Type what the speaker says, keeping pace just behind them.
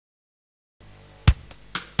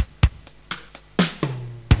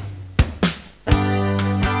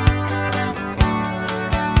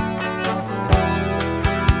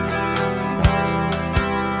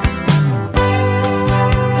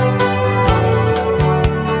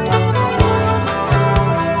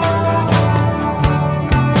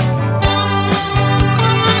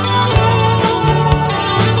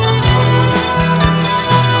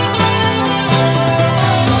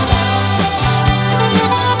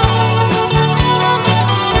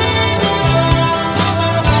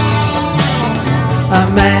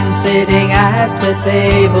man sitting at the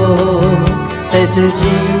table said to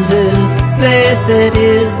Jesus, "Blessed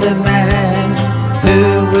is the man who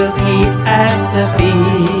will eat at the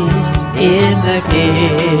feast in the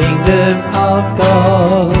kingdom of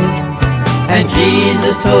God." And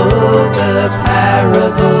Jesus told the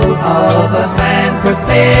parable of a man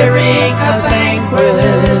preparing a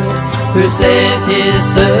banquet, who sent his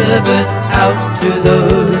servant out to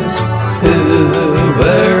those who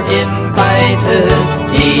were invited.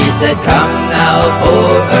 He said, "Come now for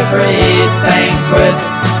a great banquet,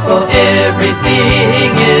 for everything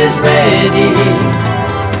is ready."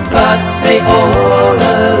 But they all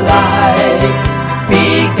alike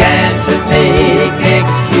began to make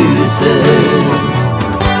excuses.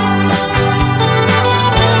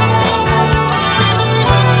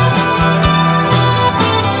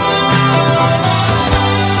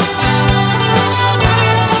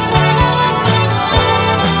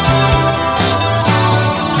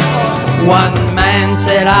 One man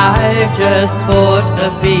said, "I've just bought a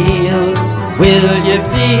field, will you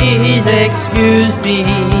please excuse me?"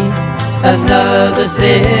 Another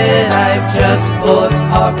said, "I've just bought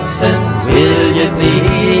oxen, will you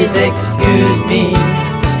please excuse me?"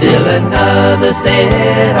 Still another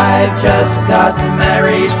said, "I've just got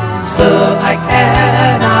married, so I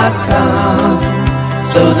cannot come."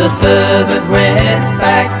 So the servant went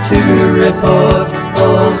back to report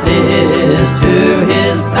all this to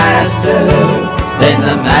his master. Then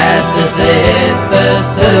the master sent the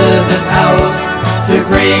servant out to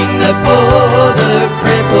bring the poor, the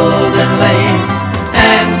crippled and lame,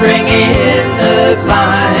 and bring in the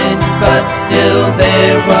blind, but still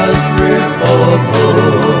there was room for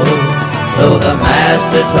more. So the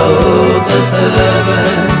master told the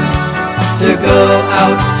servant to go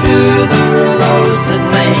out to the roads and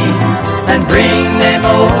lanes and bring them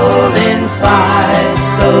all inside,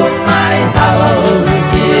 so my house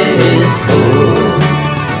is full.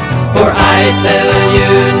 For I tell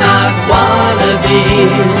you, not one of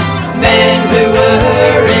these men who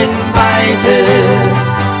were invited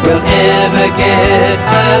will ever get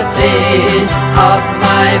a taste of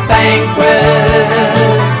my banquet.